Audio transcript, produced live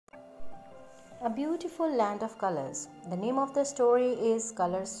A Beautiful Land of Colors. The name of the story is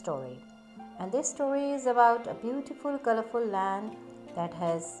Color Story. And this story is about a beautiful, colorful land that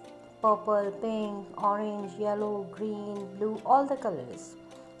has purple, pink, orange, yellow, green, blue, all the colors.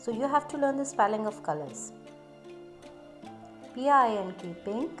 So you have to learn the spelling of colors. P-I-N-K,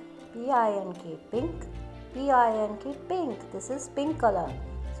 pink, P-I-N-K, pink, P-I-N-K, pink. This is pink color.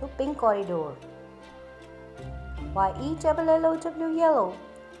 So pink corridor. Y-E-L-L-O-W, yellow.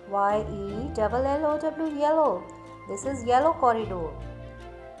 Y-E-L-L-O-W, yellow. This is yellow corridor.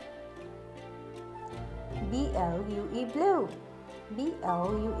 B-L-U-E, blue.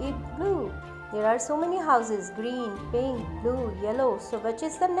 B-L-U-E, blue. There are so many houses, green, pink, blue, yellow. So which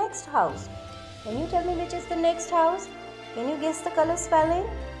is the next house? Can you tell me which is the next house? Can you guess the color spelling?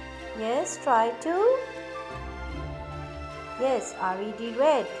 Yes, try to. Yes, R-E-D,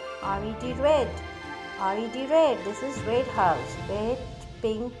 red. R-E-D, red. R-E-D, red. This is red house. Red,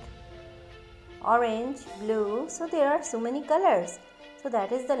 pink, orange, blue. So there are so many colors. So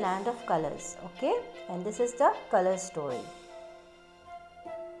that is the land of colors. Okay. And this is the color story.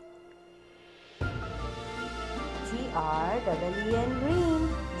 G-R-E-E-N, green.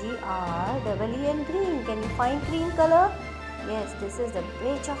 G-R-E-E-N, green. Can you find green color? Yes, this is the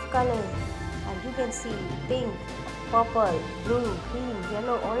bridge of color. And you can see pink, purple, blue, green,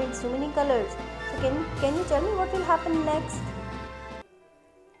 yellow, orange, so many colors. So can you tell me what will happen next?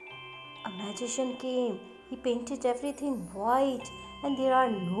 A magician came. He painted everything white and there are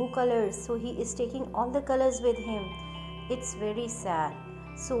no colors. So he is taking all the colors with him. It's very sad.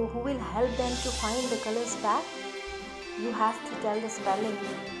 So who will help them to find the colors back? You have to tell the spelling.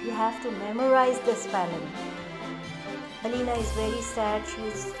 You have to memorize the spelling. Alina is very sad. She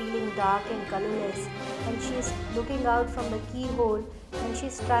is feeling dark and colorless and she is looking out from the keyhole and she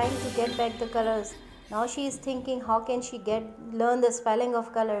is trying to get back the colors. Now she is thinking how can she learn the spelling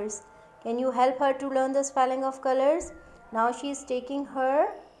of colors. Can you help her to learn the spelling of colors? Now she is taking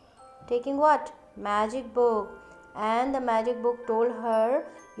what? Magic book. And the magic book told her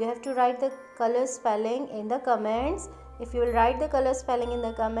you have to write the color spelling in the comments. If you will write the color spelling in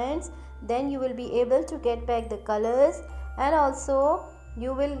the comments, then you will be able to get back the colors and also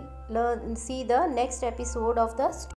you will see the next episode of the story.